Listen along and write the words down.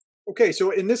Okay,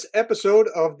 so in this episode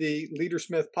of the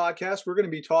Leadersmith podcast, we're going to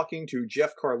be talking to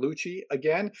Jeff Carlucci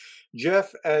again.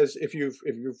 Jeff, as if you've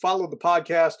followed the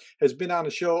podcast, has been on the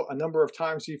show a number of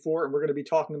times before, and we're going to be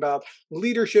talking about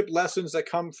leadership lessons that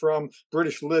come from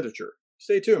British literature.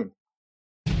 Stay tuned.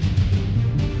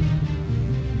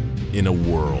 In a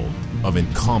world of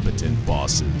incompetent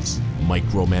bosses,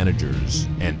 micromanagers,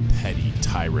 and petty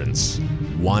tyrants,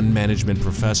 one management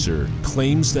professor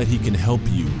claims that he can help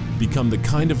you become the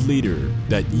kind of leader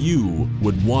that you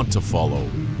would want to follow.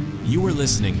 You are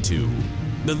listening to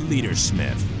The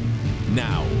Leadersmith.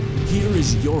 Now, here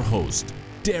is your host,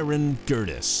 Darren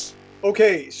Gertis.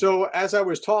 Okay, so as I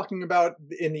was talking about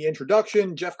in the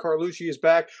introduction, Jeff Carlucci is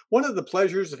back. One of the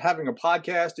pleasures of having a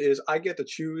podcast is I get to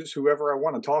choose whoever I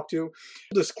want to talk to.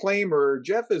 Disclaimer,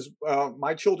 Jeff is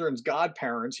my children's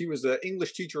godparents. He was the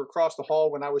English teacher across the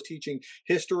hall when I was teaching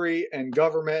history and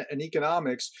government and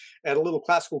economics at a little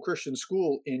classical Christian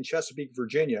school in Chesapeake,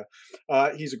 Virginia.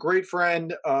 He's a great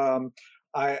friend.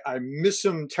 I miss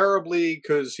him terribly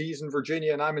because he's in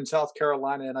Virginia and I'm in South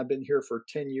Carolina, and I've been here for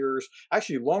 10 years,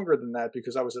 actually longer than that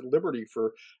because I was at Liberty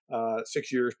for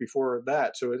 6 years before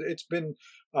that. So it's been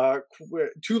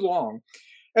too long.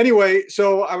 Anyway,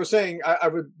 so I was saying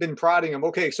I've been prodding him.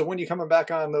 Okay, so when are you coming back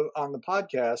on the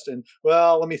podcast? And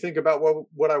well, let me think about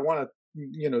what I want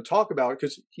to talk about,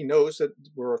 because he knows that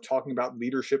we're talking about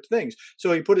leadership things.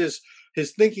 So he put his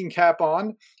thinking cap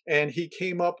on, and he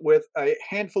came up with a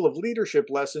handful of leadership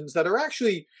lessons that are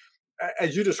actually,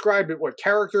 as you described it,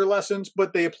 character lessons,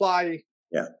 but they apply.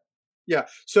 Yeah.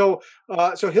 So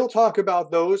he'll talk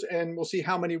about those, and we'll see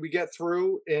how many we get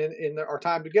through in our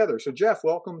time together. So Jeff,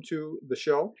 welcome to the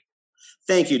show.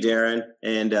 Thank you, Darren.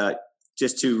 And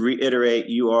just to reiterate,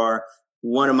 you are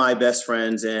one of my best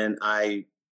friends, and I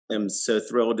am so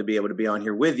thrilled to be able to be on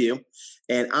here with you.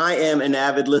 And I am an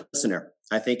avid listener.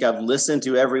 I think I've listened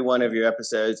to every one of your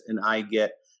episodes, and I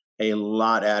get a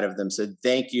lot out of them. So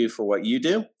thank you for what you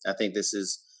do. I think this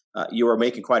is, you are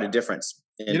making quite a difference.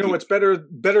 And what's better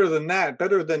than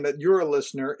that you're a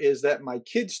listener, is that my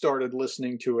kids started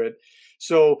listening to it.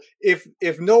 So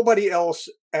if nobody else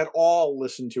at all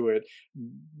listened to it,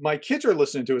 my kids are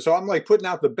listening to it. So I'm like putting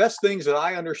out the best things that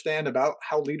I understand about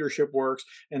how leadership works,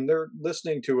 and they're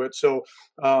listening to it. So,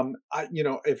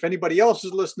 if anybody else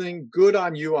is listening, good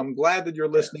on you. I'm glad that you're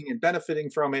listening and benefiting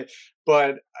from it.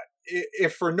 But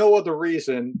if for no other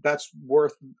reason, that's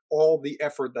worth all the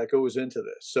effort that goes into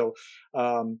this. So,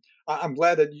 I'm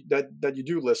glad that you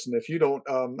do listen. If you don't,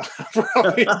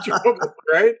 probably in trouble,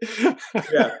 right?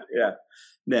 Yeah.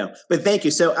 No, but thank you.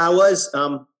 So I was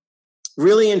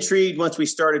really intrigued once we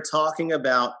started talking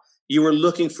about, you were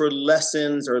looking for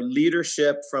lessons or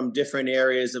leadership from different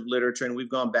areas of literature, and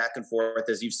we've gone back and forth,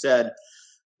 as you've said,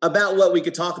 about what we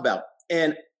could talk about.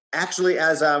 And actually,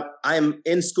 as I'm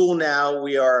in school now,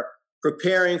 we are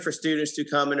preparing for students to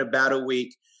come in about a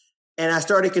week, and I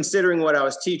started considering what I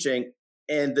was teaching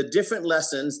and the different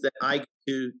lessons that I get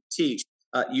to teach.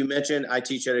 You mentioned I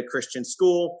teach at a Christian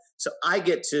school, so I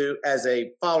get to, as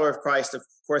a follower of Christ, of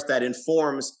course, that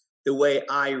informs the way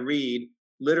I read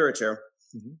literature.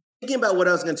 Mm-hmm. Thinking about what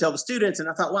I was going to tell the students, and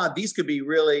I thought, wow, these could be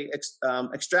really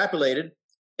extrapolated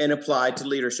and applied to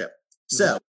leadership. Mm-hmm.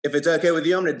 So if it's okay with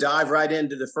you, I'm going to dive right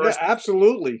into the first. Yeah,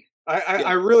 absolutely.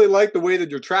 I really like the way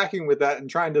that you're tracking with that and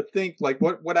trying to think like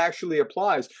what actually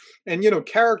applies. And,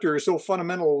 character is so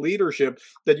fundamental to leadership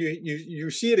that you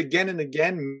see it again and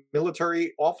again.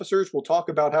 Military officers will talk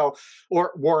about how,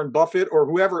 or Warren Buffett or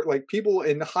whoever, like people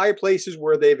in high places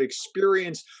where they've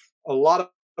experienced a lot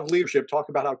of leadership, talk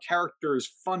about how character is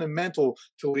fundamental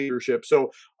to leadership.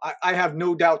 So I have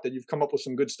no doubt that you've come up with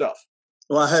some good stuff.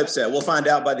 Well, I hope so. We'll find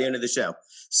out by the end of the show.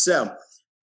 So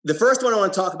the first one I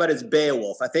want to talk about is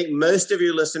Beowulf. I think most of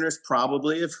your listeners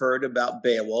probably have heard about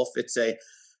Beowulf. It's a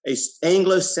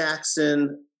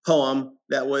Anglo-Saxon poem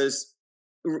that was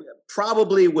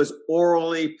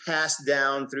orally passed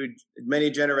down through many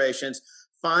generations,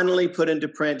 finally put into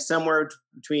print somewhere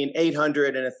between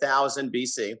 800 and 1000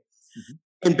 BC. Mm-hmm.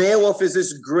 And Beowulf is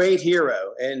this great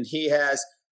hero, and he has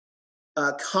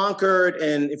conquered,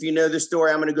 and if you know the story,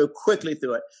 I'm going to go quickly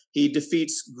through it. He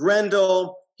defeats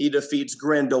Grendel. He defeats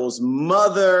Grendel's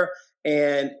mother,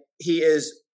 and he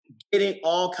is getting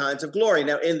all kinds of glory.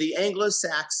 Now, in the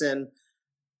Anglo-Saxon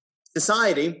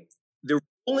society, the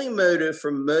ruling motive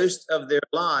for most of their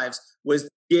lives was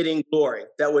getting glory.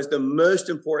 That was the most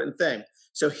important thing.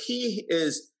 So he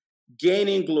is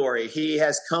gaining glory. He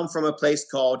has come from a place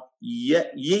called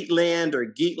Yeatland or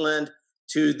Geatland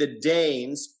to the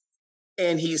Danes,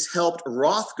 and he's helped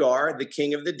Hrothgar, the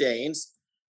king of the Danes,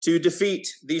 to defeat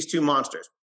these two monsters.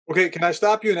 Okay, can I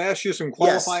stop you and ask you some Yes.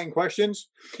 qualifying questions?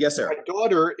 Yes, sir. My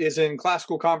daughter is in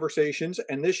classical conversations,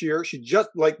 and this year she just,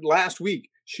 like last week,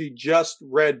 she just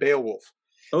read Beowulf.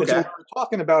 And so we Okay. were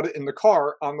talking about it in the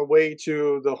car on the way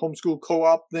to the homeschool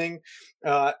co-op thing.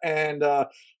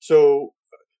 So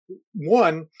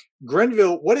one,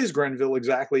 Grenville, what is Grenville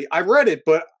exactly? I read it,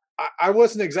 but I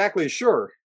wasn't exactly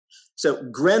sure. So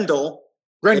Grendel,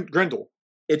 Grendel.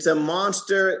 it's a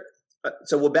monster.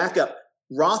 So we'll back up.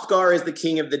 Hrothgar is the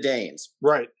king of the Danes.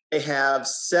 Right. They have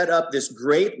set up this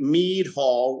great mead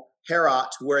hall, Herat,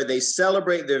 where they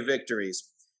celebrate their victories.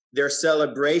 Their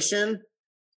celebration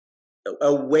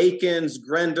awakens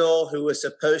Grendel, who was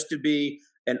supposed to be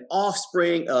an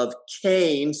offspring of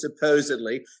Cain,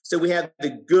 supposedly. So we have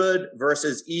the good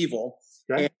versus evil.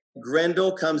 Okay. And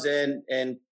Grendel comes in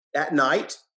and at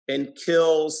night and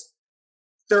kills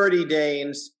 30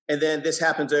 Danes. And then this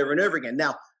happens over and over again.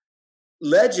 Now,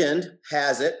 legend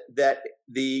has it that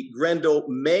the Grendel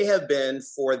may have been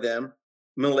for them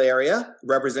malaria,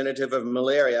 representative of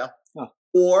malaria,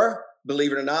 or,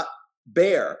 believe it or not,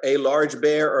 bear, a large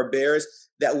bear or bears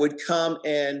that would come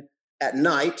in at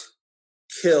night,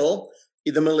 kill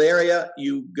the malaria.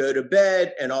 You go to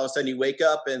bed and all of a sudden you wake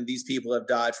up and these people have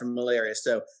died from malaria.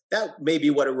 So that may be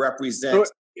what it represents.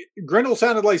 So Grendel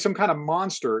sounded like some kind of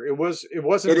monster. It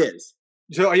wasn't. It is.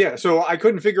 So yeah, so I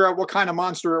couldn't figure out what kind of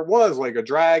monster it was, like a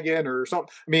dragon or something.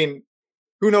 I mean,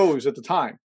 who knows at the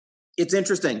time? It's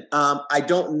interesting. I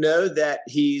don't know that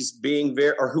he's being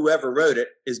very, or whoever wrote it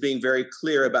is being very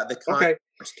clear about the context.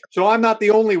 Okay, so I'm not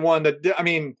the only one that. I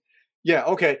mean, yeah,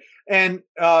 okay. And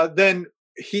then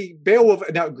Beowulf.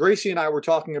 Now Gracie and I were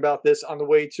talking about this on the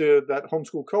way to that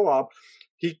homeschool co-op.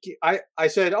 I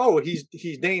said, oh,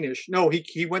 he's Danish. No,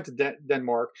 he went to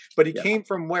Denmark, but he came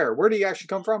from where? Where did he actually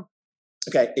come from?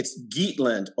 Okay, it's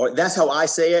Geatland, or that's how I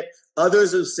say it.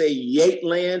 Others will say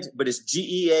Yeatland, but it's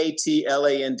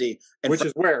Geatland. Which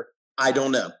is where? I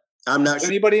don't know. I'm not Does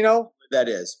sure. Anybody know? What that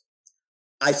is.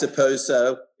 I suppose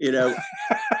so. I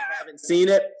haven't seen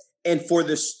it. And for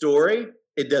the story,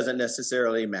 it doesn't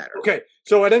necessarily matter. Okay,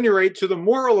 so at any rate, to the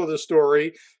moral of the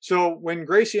story, so when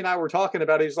Gracie and I were talking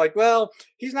about it, he's like, well,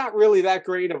 he's not really that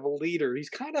great of a leader.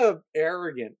 He's kind of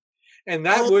arrogant. And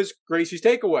that was Gracie's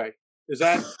takeaway. Is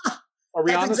that... Are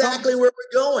we That's on exactly where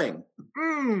we're going.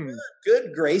 Mm.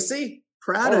 Good, Gracie.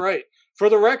 Proud All of right. For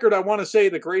the record, I want to say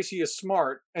that Gracie is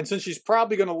smart. And since she's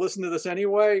probably going to listen to this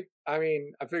anyway, I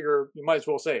mean, I figure you might as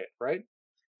well say it, right?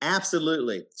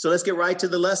 Absolutely. So let's get right to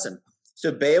the lesson.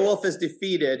 So Beowulf has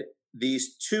defeated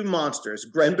these two monsters,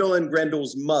 Grendel and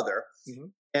Grendel's mother. Mm-hmm.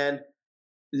 And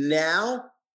now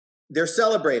they're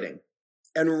celebrating.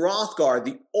 And Hrothgar,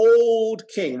 the old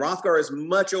king, Hrothgar is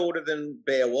much older than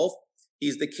Beowulf.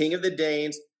 He's the king of the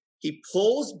Danes. He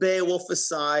pulls Beowulf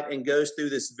aside and goes through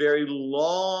this very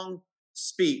long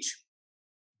speech.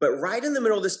 But right in the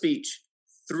middle of the speech,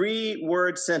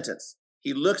 3-word sentence.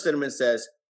 He looks at him and says,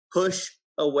 push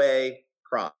away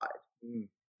pride.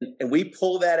 And we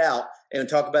pull that out and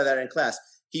talk about that in class.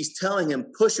 He's telling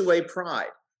him, push away pride,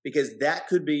 because that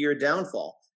could be your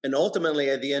downfall. And ultimately,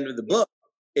 at the end of the book,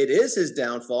 it is his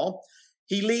downfall.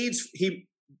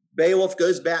 Beowulf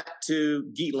goes back to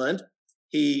Geatland.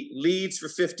 He leads for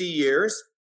 50 years,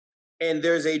 and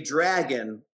there's a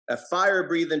dragon, a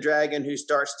fire-breathing dragon who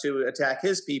starts to attack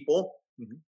his people.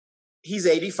 Mm-hmm. He's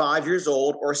 85 years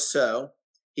old or so.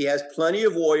 He has plenty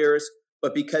of warriors,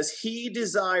 but because he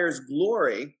desires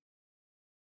glory,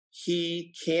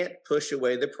 he can't push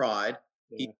away the pride.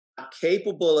 Yeah. He's not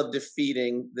capable of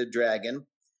defeating the dragon.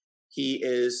 He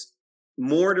is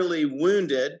mortally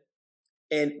wounded.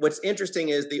 And what's interesting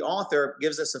is the author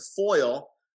gives us a foil,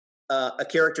 a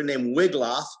character named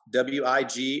Wiglaf,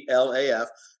 Wiglaf,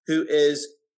 who is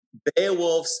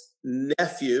Beowulf's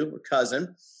nephew or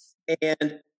cousin.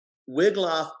 And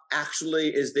Wiglaf actually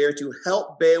is there to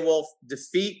help Beowulf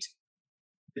defeat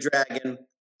the dragon,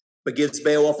 but gives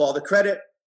Beowulf all the credit,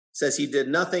 says he did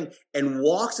nothing, and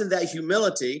walks in that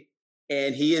humility,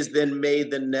 and he is then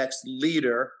made the next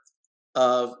leader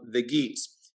of the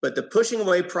Geats. But the pushing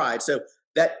away pride, so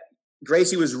that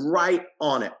Gracie was right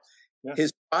on it. Yeah.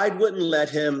 His pride wouldn't let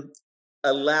him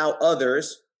allow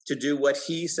others to do what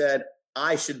he said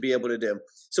I should be able to do.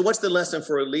 So what's the lesson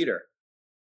for a leader?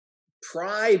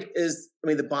 Pride is,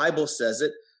 the Bible says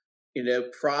it,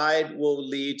 pride will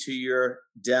lead to your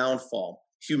downfall.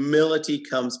 Humility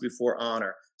comes before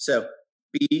honor. So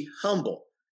be humble.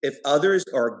 If others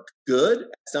are good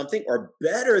at something or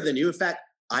better than you, in fact,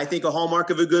 I think a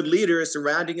hallmark of a good leader is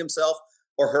surrounding himself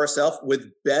or herself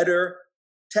with better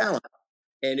talent.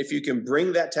 And if you can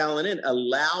bring that talent in,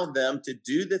 allow them to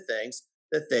do the things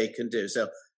that they can do. So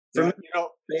For Yeah,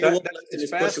 me, fatal lesson it's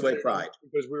is push away fascinating pride.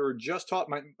 because we were just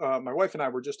my wife and I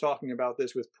were just talking about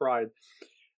this with pride.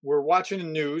 We're watching the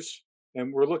news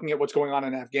and we're looking at what's going on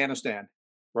in Afghanistan,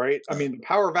 right? I mean, the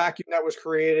power vacuum that was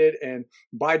created and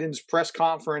Biden's press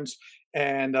conference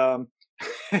and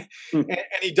and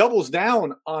he doubles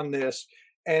down on this.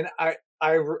 And I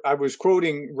was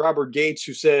quoting Robert Gates,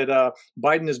 who said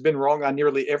Biden has been wrong on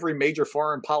nearly every major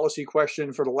foreign policy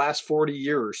question for the last 40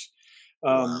 years.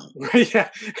 Wow. Yeah.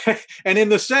 And in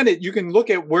the Senate, you can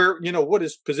look at where, what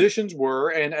his positions were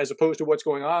and as opposed to what's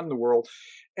going on in the world.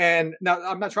 And now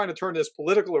I'm not trying to turn this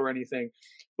political or anything,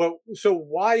 but so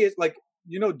why is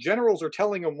generals are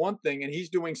telling him one thing and he's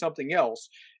doing something else.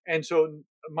 And so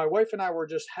my wife and I were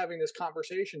just having this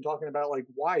conversation talking about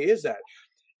why is that?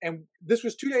 And this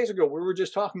was 2 days ago. We were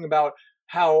just talking about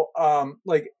how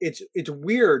it's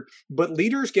weird, but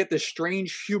leaders get this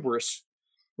strange hubris,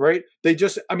 right? They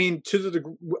just, to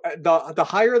the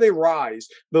higher they rise,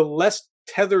 the less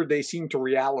tethered they seem to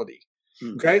reality.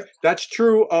 Okay, that's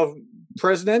true of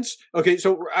presidents. Okay,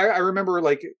 so I remember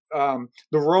the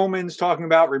Romans talking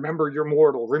about remember you're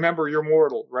mortal,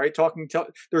 right?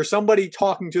 There's somebody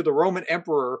talking to the Roman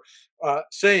emperor,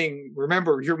 saying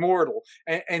remember you're mortal,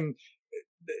 and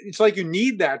it's like you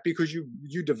need that because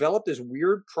you develop this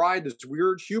weird pride, this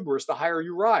weird hubris the higher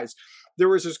you rise. There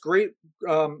was this great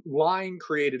line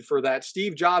created for that.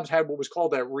 Steve Jobs had what was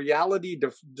called that reality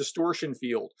distortion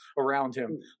field around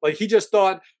him. Like he just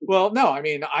thought, well, no,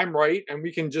 I'm right and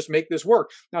we can just make this work.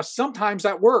 Now, sometimes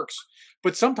that works,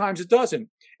 but sometimes it doesn't.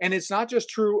 And it's not just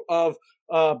true of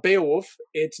Beowulf.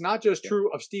 It's not just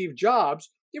true of Steve Jobs.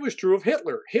 It was true of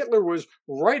Hitler. Hitler was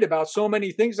right about so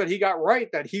many things that he got right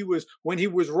that when he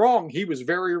was wrong, he was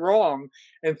very wrong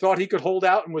and thought he could hold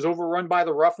out and was overrun by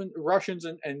the Russians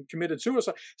and committed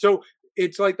suicide. So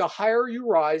it's like the higher you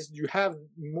rise, you have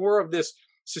more of this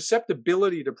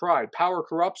susceptibility to pride. Power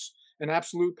corrupts and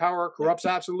absolute power corrupts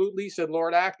absolutely, said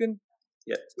Lord Acton.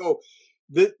 Yeah. So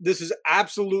this is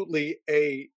absolutely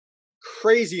a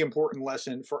crazy important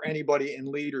lesson for anybody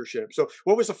in leadership. So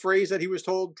what was the phrase that he was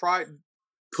told? Pride.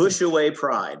 Push away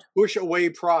pride. Push away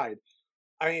pride.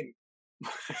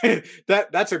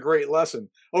 That's a great lesson.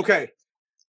 Okay.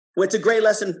 Well, it's a great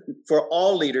lesson for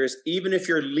all leaders, even if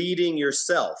you're leading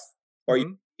yourself or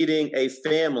you're leading a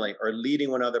family or leading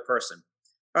one other person.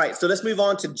 All right, so let's move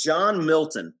on to John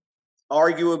Milton,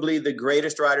 arguably the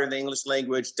greatest writer in the English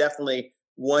language, definitely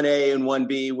 1A and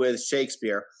 1B with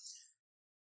Shakespeare.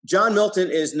 John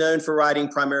Milton is known for writing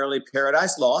primarily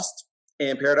Paradise Lost.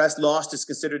 And Paradise Lost is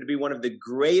considered to be one of the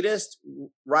greatest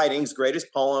writings,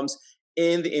 greatest poems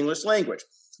in the English language.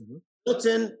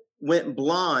 Milton went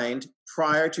blind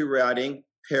prior to writing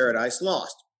Paradise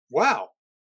Lost. Wow.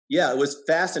 Yeah, it was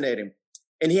fascinating.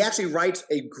 And he actually writes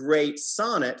a great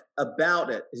sonnet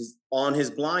about it, on his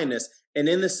blindness. And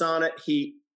in the sonnet,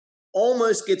 he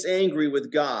almost gets angry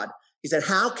with God. He said,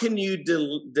 how can you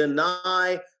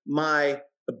deny my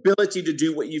ability to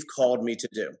do what you've called me to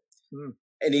do?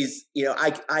 And he's,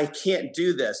 I can't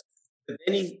do this. But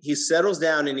then he settles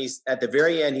down and he's at the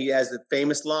very end, he has the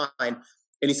famous line and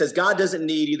he says, God doesn't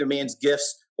need either man's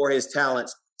gifts or his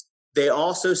talents. They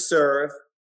also serve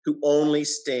who only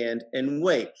stand and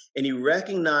wait. And he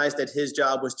recognized that his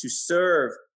job was to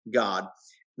serve God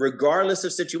regardless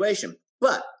of situation.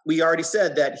 But we already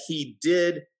said that he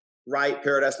did write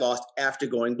Paradise Lost after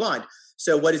going blind.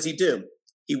 So what does he do?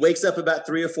 He wakes up about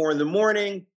 3 or 4 in the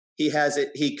morning.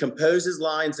 He composes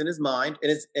lines in his mind,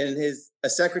 and a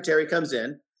secretary comes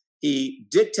in. He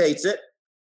dictates it.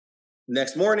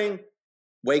 Next morning,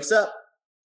 wakes up,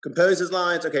 composes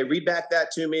lines. Okay, read back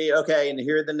that to me. Okay, and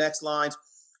here are the next lines.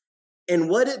 And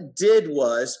what it did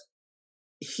was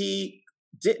he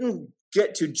didn't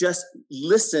get to just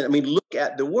listen. Look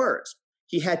at the words.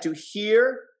 He had to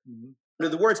hear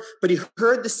the words, but he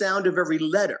heard the sound of every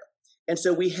letter. And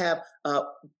so we have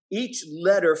each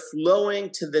letter flowing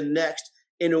to the next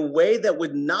in a way that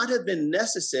would not have been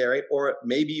necessary or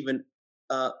maybe even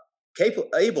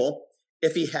able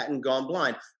if he hadn't gone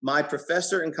blind. My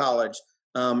professor in college,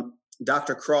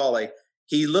 Dr. Crawley,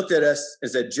 he looked at us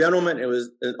as a gentleman. It was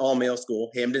an all-male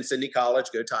school, Hampden-Sydney College,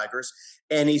 go Tigers.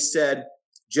 And he said,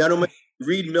 gentlemen,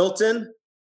 read Milton,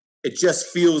 it just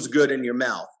feels good in your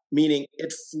mouth, meaning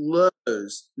it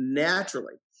flows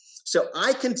naturally. So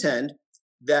I contend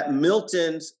that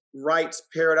Milton's writes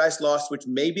Paradise Lost, which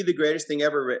may be the greatest thing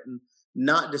ever written,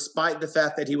 not despite the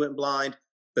fact that he went blind,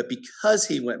 but because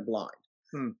he went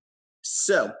blind.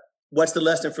 So what's the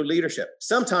lesson for leadership?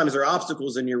 Sometimes there are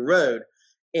obstacles in your road,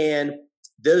 and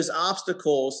those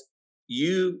obstacles,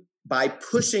 by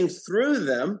pushing through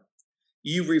them,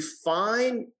 you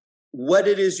refine what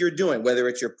it is you're doing, whether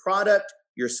it's your product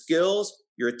your skills,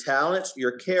 your talents,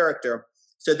 your character,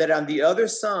 so that on the other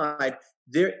side,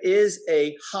 there is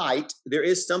a height, there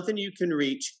is something you can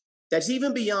reach that's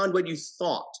even beyond what you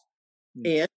thought.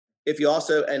 And if you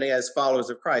also, and as followers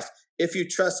of Christ, if you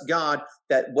trust God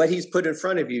that what he's put in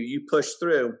front of you, you push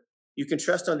through, you can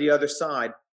trust on the other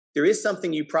side. There is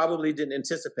something you probably didn't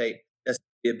anticipate that's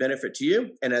be a benefit to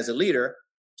you and as a leader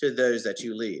to those that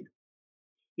you lead.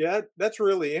 Yeah, that's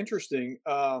really interesting.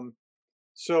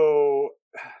 So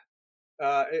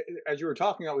as you were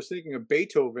talking, I was thinking of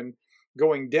Beethoven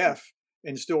going deaf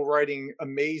and still writing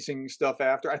amazing stuff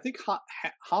after. I think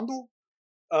Handel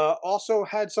also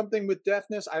had something with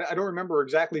deafness. I don't remember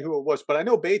exactly who it was, but I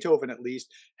know Beethoven at least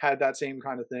had that same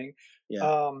kind of thing.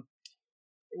 Yeah.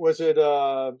 Was it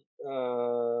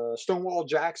Stonewall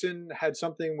Jackson had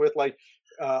something with like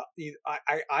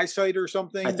eyesight or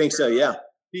something? I think so, yeah.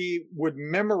 He would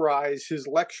memorize his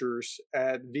lectures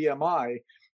at VMI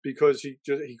because he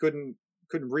couldn't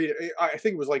read it. I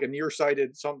think it was like a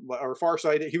nearsighted or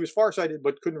farsighted. He was farsighted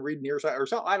but couldn't read nearsighted or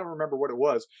something. I don't remember what it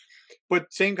was,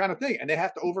 but same kind of thing. And they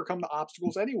have to overcome the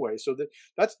obstacles anyway. So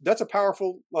that's a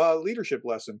powerful leadership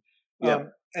lesson. Yeah.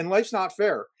 And life's not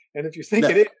fair. And if you think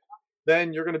it is,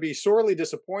 then you're going to be sorely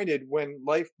disappointed when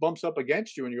life bumps up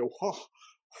against you and you go, whoa,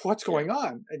 what's going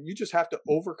on? And you just have to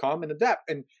overcome and adapt.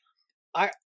 And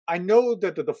I know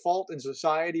that the default in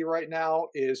society right now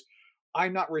is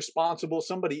I'm not responsible.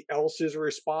 Somebody else is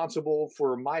responsible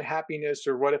for my happiness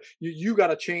or whatever. You got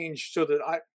to change so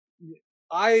that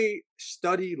I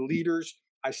study leaders.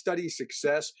 I study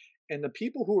success, and the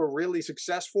people who are really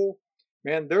successful,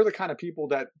 man, they're the kind of people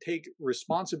that take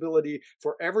responsibility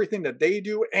for everything that they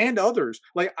do and others.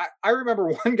 Like I remember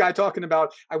one guy talking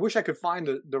about, I wish I could find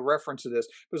the reference to this.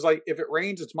 It was like, if it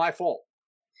rains, it's my fault.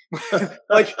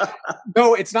 Like,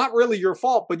 no, it's not really your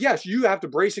fault, but yes, you have to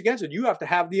brace against it. You have to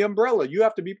have the umbrella. You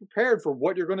have to be prepared for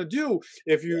what you're going to do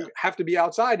if you have to be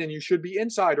outside and you should be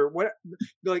inside or what.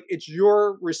 Like, it's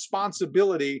your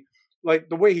responsibility. Like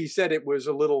the way he said it was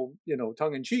a little,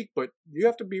 tongue in cheek, but you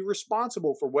have to be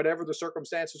responsible for whatever the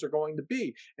circumstances are going to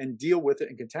be and deal with it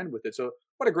and contend with it. So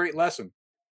what a great lesson.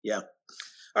 Yeah.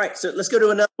 All right. So let's go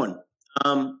to another one.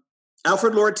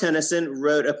 Alfred Lord Tennyson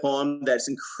wrote a poem that's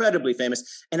incredibly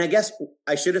famous. And I guess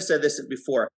I should have said this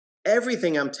before.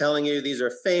 Everything I'm telling you, these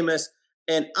are famous,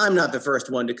 and I'm not the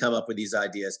first one to come up with these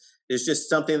ideas. It's just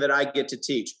something that I get to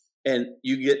teach. And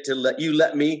you get to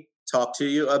let me talk to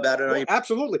you about it. Well,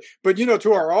 absolutely. But,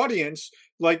 to our audience,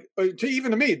 like even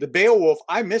to me, the Beowulf,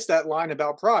 I missed that line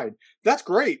about pride. That's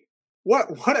great.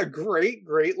 What a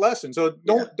great lesson. So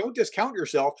don't discount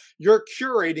yourself. You're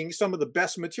curating some of the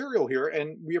best material here,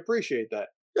 and we appreciate that.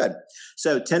 Good.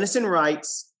 So Tennyson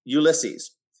writes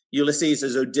Ulysses. Ulysses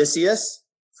is Odysseus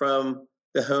from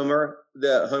the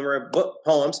Homer book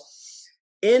poems.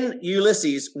 In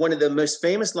Ulysses, one of the most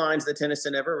famous lines that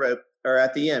Tennyson ever wrote are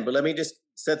at the end. But let me just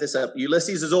set this up.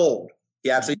 Ulysses is old. He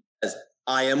actually says,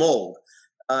 "I am old."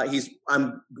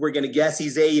 We're going to guess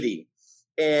he's 80,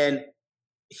 and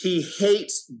he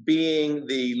hates being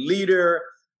the leader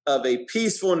of a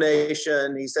peaceful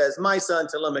nation. He says, "My son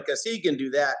Telemachus, he can do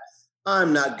that.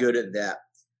 I'm not good at that.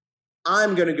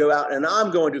 I'm going to go out and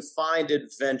I'm going to find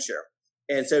adventure."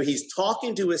 And so he's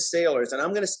talking to his sailors, and I'm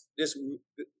going to just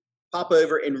pop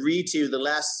over and read to you the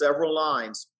last several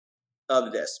lines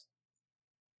of this.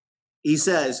 He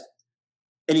says,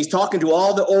 and he's talking to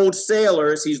all the old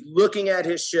sailors. He's looking at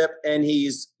his ship and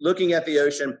he's looking at the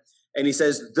ocean. And he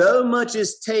says, "Though much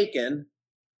is taken,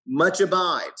 much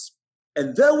abides.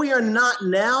 And though we are not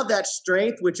now that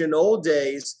strength which in old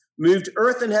days moved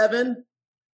earth and heaven,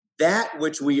 that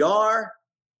which we are,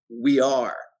 we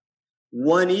are.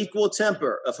 One equal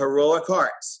temper of heroic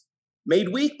hearts, made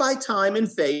weak by time and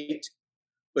fate,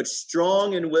 but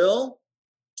strong in will,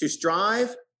 to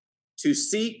strive, to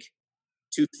seek,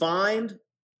 to find,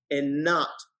 and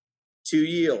not to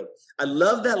yield." I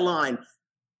love that line.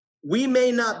 We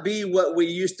may not be what we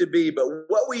used to be, but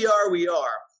what we are, we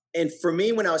are. And for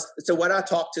me, what I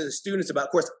talk to the students about, of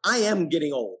course, I am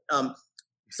getting old.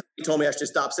 Somebody told me I should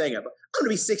stop saying it, but I'm going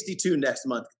to be 62 next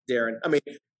month, Darren. I mean,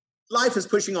 life is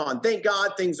pushing on. Thank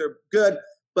God things are good,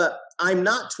 but I'm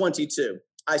not 22.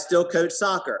 I still coach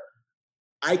soccer.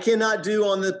 I cannot do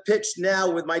on the pitch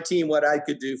now with my team what I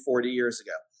could do 40 years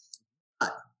ago.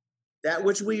 But that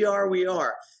which we are, we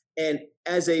are. And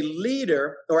as a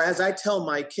leader, or as I tell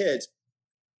my kids,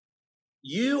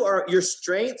 your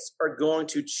strengths are going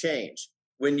to change.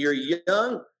 When you're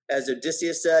young, as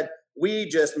Odysseus said, we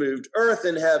just moved earth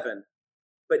and heaven.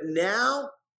 But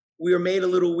now we are made a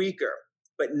little weaker.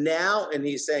 But now, and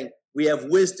he's saying, we have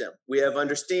wisdom, we have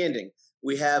understanding,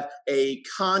 we have a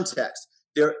context.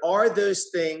 there are those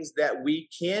things that we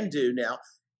can do now,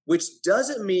 which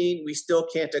doesn't mean we still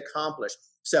can't accomplish.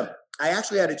 So I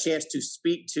actually had a chance to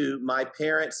speak to my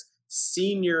parents'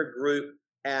 senior group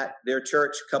at their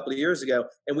church a couple of years ago,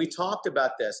 and we talked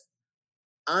about this.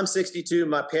 I'm 62.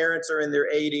 My parents are in their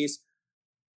 80s.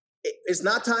 It's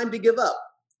not time to give up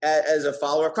as a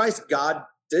follower of Christ. God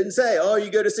didn't say, oh,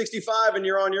 you go to 65 and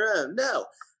you're on your own. No,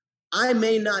 I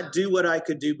may not do what I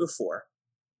could do before,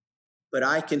 but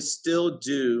I can still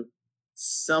do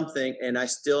something and I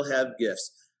still have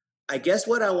gifts. I guess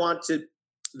the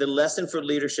lesson for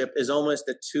leadership is almost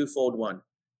a twofold one.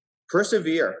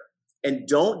 Persevere and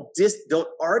don't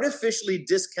artificially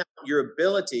discount your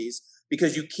abilities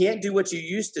because you can't do what you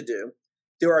used to do.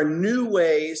 There are new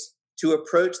ways to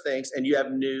approach things and you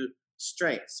have new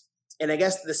strengths. And I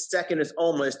guess the second is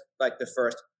almost like the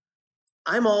first.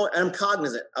 I'm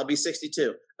cognizant, I'll be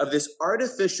 62, of this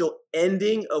artificial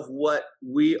ending of what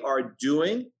we are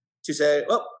doing to say,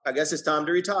 oh, I guess it's time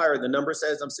to retire. The number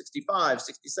says I'm 65,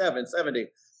 67, 70.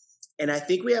 And I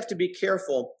think we have to be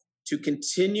careful to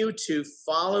continue to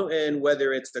follow in,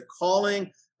 whether it's the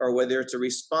calling or whether it's a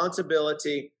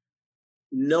responsibility,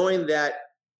 knowing that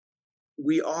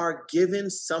we are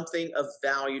given something of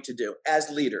value to do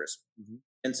as leaders. Mm-hmm.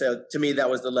 And so to me, that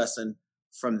was the lesson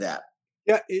from that.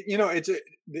 Yeah,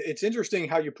 it's interesting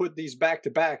how you put these back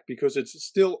to back because it's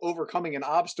still overcoming an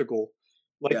obstacle,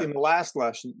 like in the last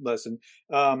lesson.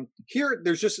 Here,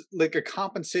 there's just like a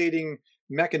compensating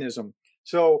mechanism.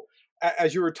 So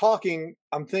as you were talking,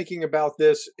 I'm thinking about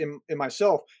this in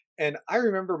myself, and I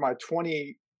remember my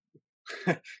 20,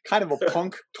 kind of a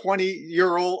punk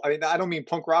 20-year-old. I mean, I don't mean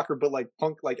punk rocker, but like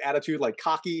punk, like attitude, like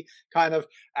cocky kind of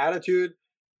attitude.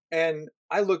 And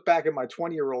I look back at my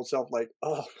 20-year-old self like,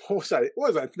 oh, what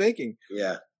was I thinking?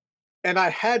 Yeah. And I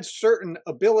had certain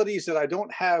abilities that I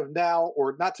don't have now,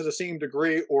 or not to the same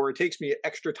degree, or it takes me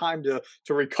extra time to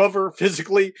recover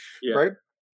physically, right?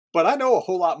 But I know a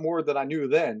whole lot more than I knew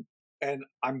then, and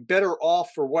I'm better off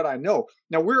for what I know.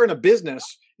 Now, we're in a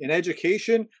business, in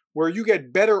education, where you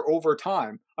get better over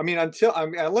time. I mean,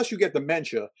 unless you get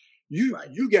dementia,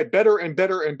 you get better and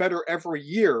better and better every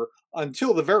year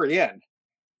until the very end.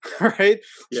 Right.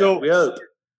 Yeah, so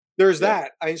there's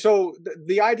that. And so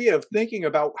the idea of thinking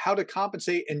about how to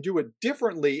compensate and do it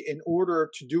differently in order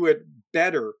to do it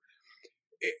better,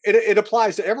 it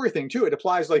applies to everything too. It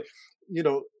applies like,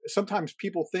 sometimes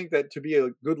people think that to be a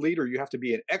good leader, you have to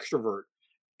be an extrovert.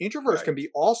 Introverts can be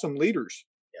awesome leaders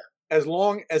as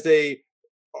long as they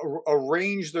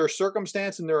arrange their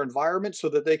circumstance and their environment so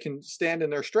that they can stand in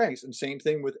their strengths. And same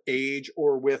thing with age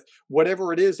or with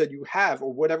whatever it is that you have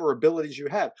or whatever abilities you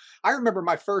have. I remember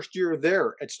my first year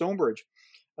there at Stonebridge.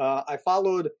 I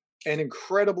followed an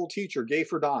incredible teacher, Gay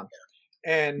Ferdon.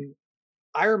 And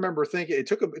I remember thinking, it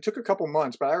took a couple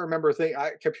months, but I remember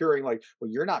I kept hearing like,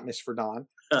 well, you're not Miss Ferdon.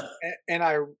 And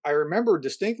I remember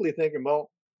distinctly thinking,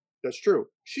 well, that's true.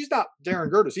 She's not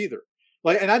Darren Gertis either.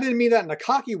 And I didn't mean that in a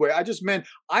cocky way. I just meant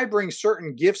I bring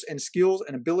certain gifts and skills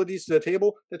and abilities to the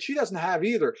table that she doesn't have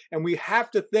either. And we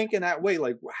have to think in that way.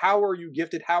 Like, how are you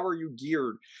gifted? How are you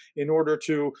geared in order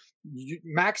to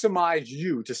maximize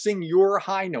you, to sing your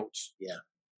high notes?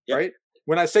 Yeah. Right?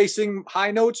 When I say sing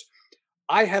high notes,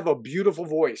 I have a beautiful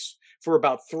voice for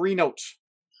about 3 notes.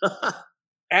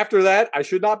 After that, I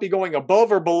should not be going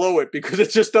above or below it because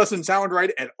it just doesn't sound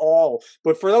right at all.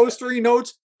 But for those 3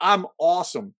 notes, I'm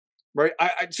awesome. Right.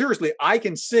 I seriously, I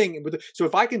can sing. So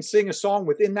if I can sing a song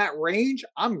within that range,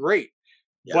 I'm great.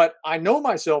 Yeah. But I know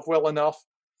myself well enough.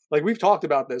 Like we've talked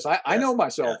about this. I know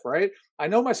myself, right? I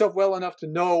know myself well enough to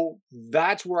know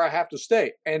that's where I have to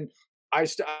stay. And I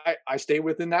stay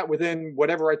within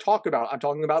whatever I talk about. I'm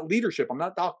talking about leadership. I'm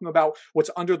not talking about what's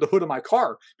under the hood of my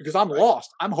car because I'm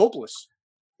lost. I'm hopeless.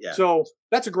 Yeah. So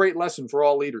that's a great lesson for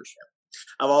all leaders.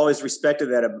 I've always respected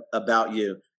that about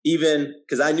you. Even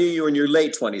because I knew you in your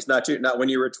late 20s, not when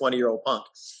you were a 20-year-old punk.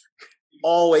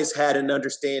 Always had an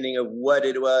understanding of what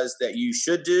it was that you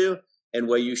should do and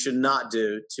what you should not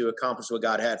do to accomplish what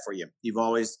God had for you. You've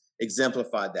always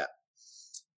exemplified that.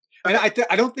 And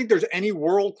I don't think there's any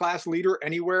world-class leader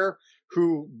anywhere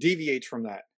who deviates from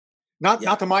that.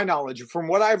 Not to my knowledge. From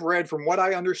what I've read, from what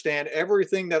I understand,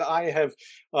 everything that I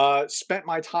have spent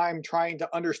my time trying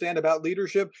to understand about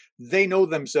leadership, they know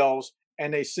themselves.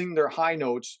 And they sing their high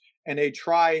notes and they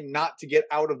try not to get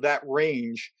out of that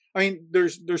range. I mean,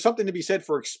 there's something to be said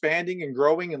for expanding and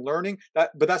growing and learning, but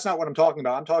that's not what I'm talking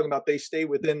about. I'm talking about they stay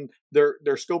within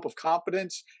their scope of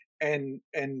competence and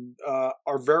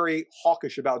are very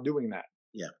hawkish about doing that.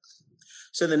 Yeah.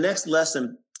 So the next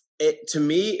lesson, it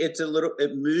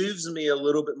moves me a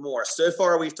little bit more. So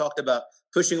far, we've talked about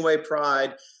pushing away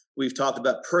pride. We've talked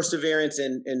about perseverance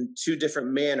in two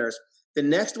different manners. The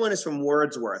next one is from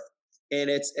Wordsworth, and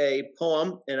it's a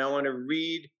poem, and I want to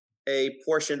read a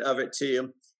portion of it to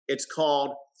you. It's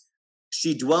called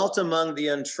She Dwelt Among the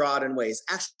Untrodden Ways.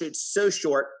 Actually, it's so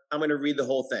short, I'm going to read the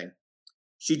whole thing.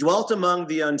 She dwelt among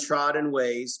the untrodden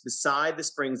ways, beside the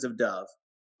springs of Dove,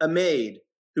 a maid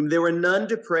whom there were none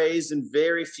to praise and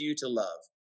very few to love.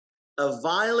 A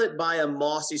violet by a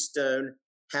mossy stone,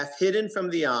 half hidden from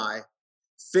the eye,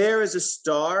 fair as a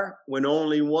star when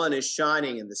only one is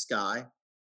shining in the sky.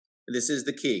 This is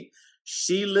the key.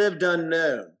 She lived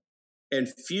unknown, and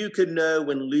few could know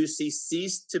when Lucy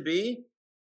ceased to be.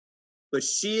 But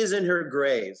she is in her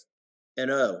grave,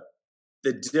 and oh,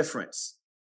 the difference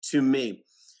to me.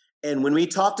 And when we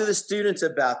talk to the students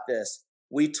about this,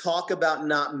 we talk about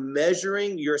not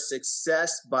measuring your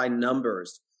success by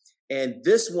numbers. And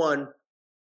this one,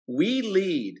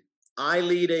 I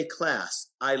lead a class.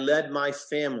 I led my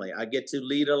family. I get to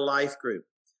lead a life group.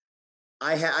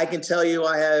 I can tell you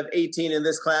I have 18 in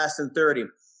this class and 30.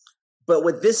 But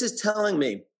what this is telling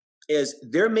me is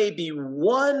there may be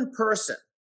one person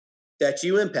that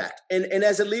you impact. And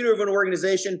as a leader of an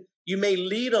organization, you may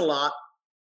lead a lot,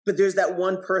 but there's that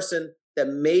one person that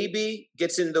maybe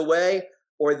gets in the way,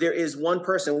 or there is one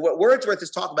person. What Wordsworth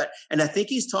is talking about, and I think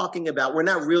he's talking about, we're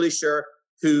not really sure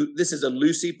who, this is a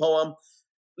Lucy poem.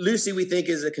 Lucy, we think,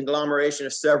 is a conglomeration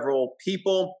of several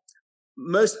people.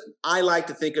 I like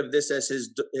to think of this as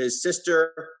his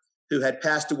sister who had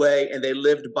passed away, and they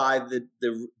lived by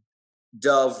the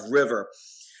Dove River.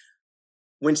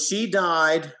 When she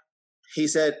died, he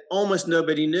said, almost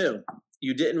nobody knew.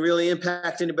 You didn't really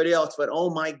impact anybody else, but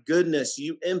oh my goodness,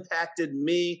 you impacted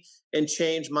me and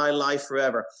changed my life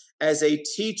forever. As a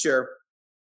teacher,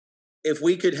 if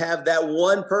we could have that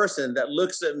one person that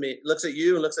looks at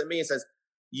you and looks at me and says,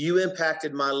 you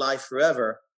impacted my life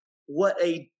forever, what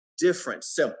a difference.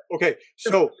 So, okay.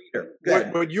 So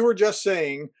what you were just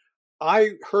saying,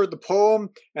 I heard the poem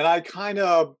and I kind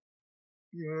of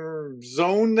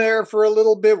zone there for a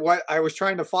little bit. What I was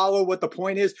trying to follow what the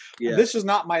point is. Yeah. This is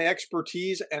not my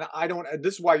expertise, and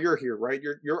this is why you're here, right?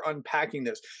 You're unpacking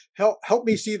this. Help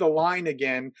me see the line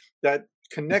again that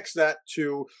connects that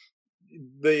to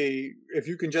if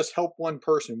you can just help one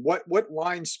person. What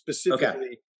line specifically?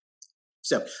 Okay.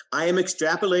 So I am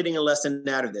extrapolating a lesson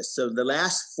out of this. So the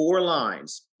last 4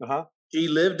 lines. She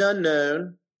lived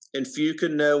unknown, and few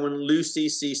could know when Lucy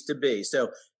ceased to be. So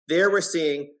there we're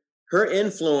seeing her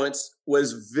influence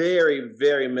was very,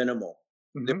 very minimal.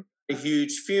 Mm-hmm. A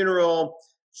huge funeral.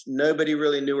 Nobody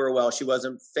really knew her well. She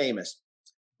wasn't famous.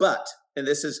 But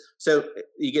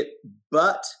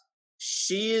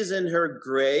she is in her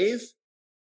grave,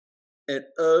 and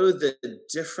oh, the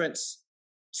difference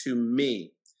to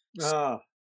me. So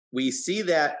we see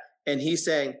that, and he's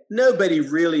saying nobody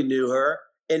really knew her,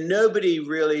 and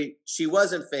she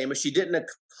wasn't famous. She didn't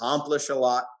accomplish a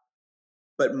lot.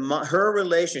 But her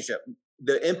relationship,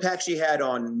 the impact she had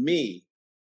on me,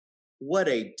 what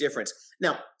a difference.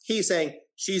 Now, he's saying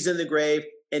she's in the grave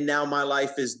and now my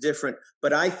life is different.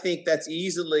 But I think that's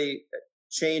easily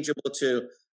changeable to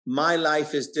my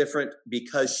life is different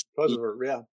because of her,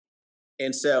 yeah.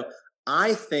 And so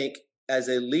I think as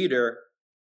a leader,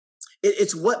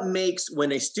 it's what makes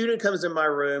when a student comes in my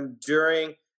room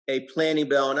during a planning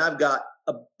bell, and I've got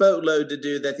a boatload to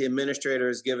do that the administrator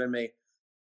has given me,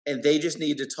 and they just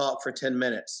need to talk for 10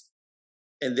 minutes,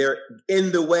 and they're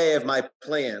in the way of my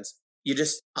plans, you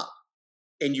just stop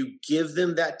and you give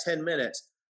them that 10 minutes.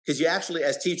 Because you actually,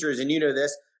 as teachers, and you know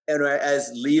this, and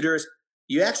as leaders,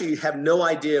 you actually have no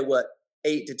idea what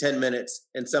 8 to 10 minutes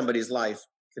in somebody's life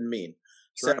can mean.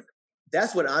 Right. So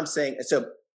that's what I'm saying. So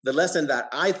the lesson that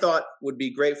I thought would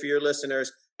be great for your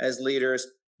listeners as leaders,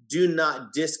 do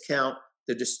not discount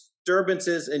the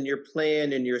disturbances in your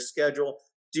plan and your schedule.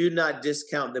 Do not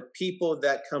discount the people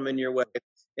that come in your way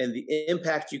and the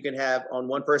impact you can have on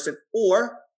one person,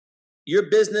 or your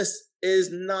business is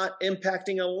not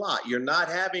impacting a lot. You're not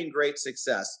having great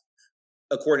success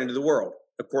according to the world,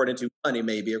 according to money,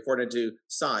 maybe according to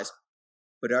size.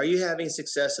 But are you having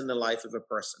success in the life of a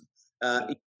person?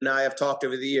 And I have talked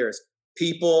over the years,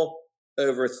 people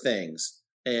over things.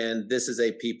 And this is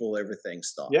a people over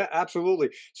things thought. Yeah, absolutely.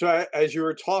 So as you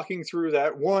were talking through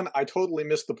that, one, I totally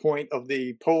missed the point of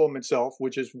the poem itself,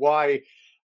 which is why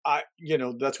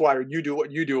that's why you do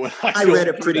what you do. And I read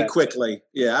it pretty quickly.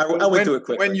 Yeah, I went through it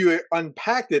quickly. When you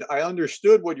unpacked it, I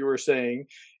understood what you were saying.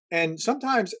 And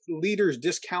sometimes leaders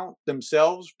discount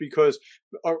themselves because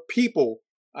people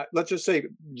let's just say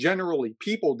generally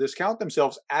people discount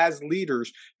themselves as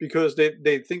leaders because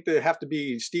they think they have to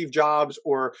be Steve Jobs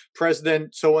or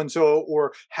President so and so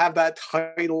or have that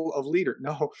title of leader.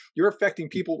 No, you're affecting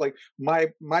people. Like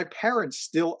my parents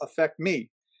still affect me.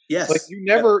 Like Yes. you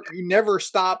never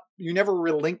stop, you never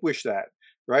relinquish that,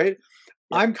 right?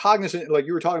 Yep. I'm cognizant, like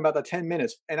you were talking about the 10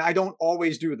 minutes, and I don't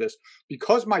always do this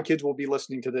because my kids will be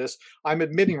listening to this. I'm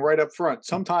admitting right up front.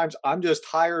 Sometimes I'm just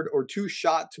tired or too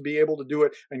shot to be able to do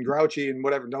it and grouchy and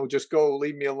whatever. No, just go,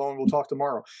 leave me alone. We'll talk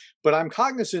tomorrow. But I'm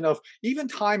cognizant of even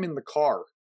time in the car,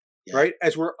 Yeah. right?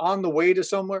 As we're on the way to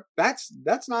somewhere, that's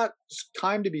not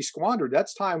time to be squandered.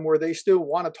 That's time where they still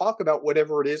want to talk about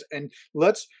whatever it is. And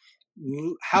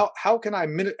how can I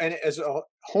and as a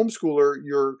homeschooler,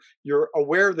 you're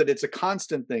aware that it's a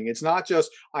constant thing. It's not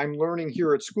just I'm learning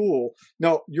here at school.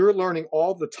 No, you're learning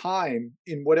all the time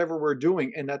in whatever we're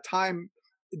doing. And that time,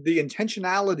 the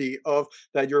intentionality of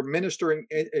that you're ministering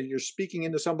and you're speaking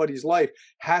into somebody's life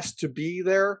has to be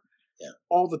there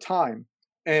all the time.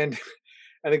 And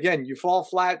again, you fall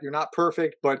flat, you're not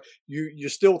perfect, but you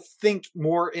still think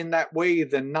more in that way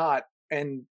than not.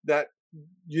 And that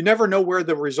you never know where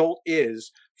the result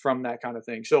is from that kind of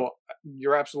thing. So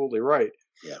you're absolutely right.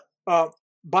 Yeah.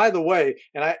 By the way,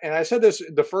 and I said this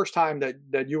the first time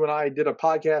that you and I did a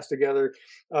podcast together,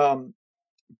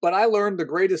 but I learned the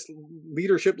greatest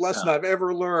leadership lesson I've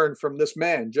ever learned from this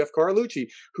man, Jeff Carlucci,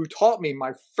 who taught me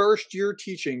my first year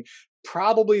teaching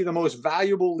probably the most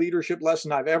valuable leadership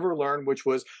lesson I've ever learned, which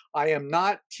was I am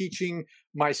not teaching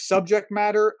my subject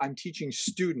matter, I'm teaching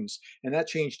students. And that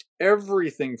changed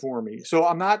everything for me. So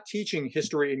I'm not teaching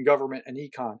history and government and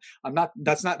econ.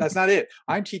 That's not it.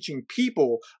 I'm teaching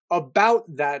people about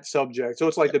that subject. So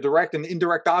it's like the direct and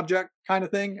indirect object kind of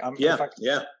thing.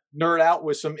 Nerd out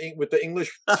with the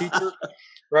English teacher,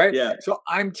 right? Yeah. So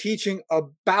I'm teaching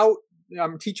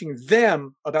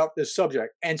them about this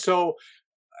subject. And so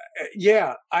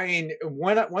I mean,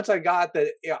 once I got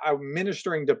that I'm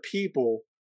ministering to people,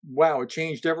 wow, it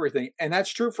changed everything. And that's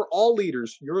true for all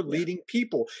leaders. You're leading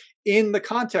people in the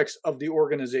context of the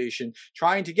organization,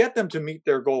 trying to get them to meet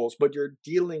their goals, but you're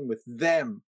dealing with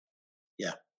them.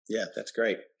 Yeah. Yeah, that's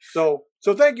great. So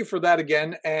thank you for that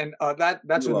again. And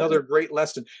that's another great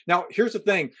lesson. Now, here's the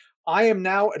thing. I am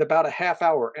now at about a half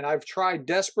hour, and I've tried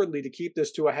desperately to keep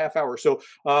this to a half hour. So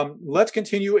let's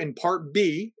continue in part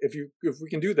B, if we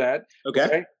can do that.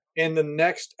 Okay. In the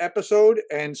next episode.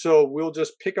 And so we'll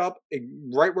just pick up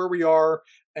right where we are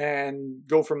and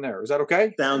go from there. Is that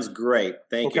okay? Sounds great.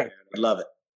 Thank you. I love it.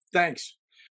 Thanks.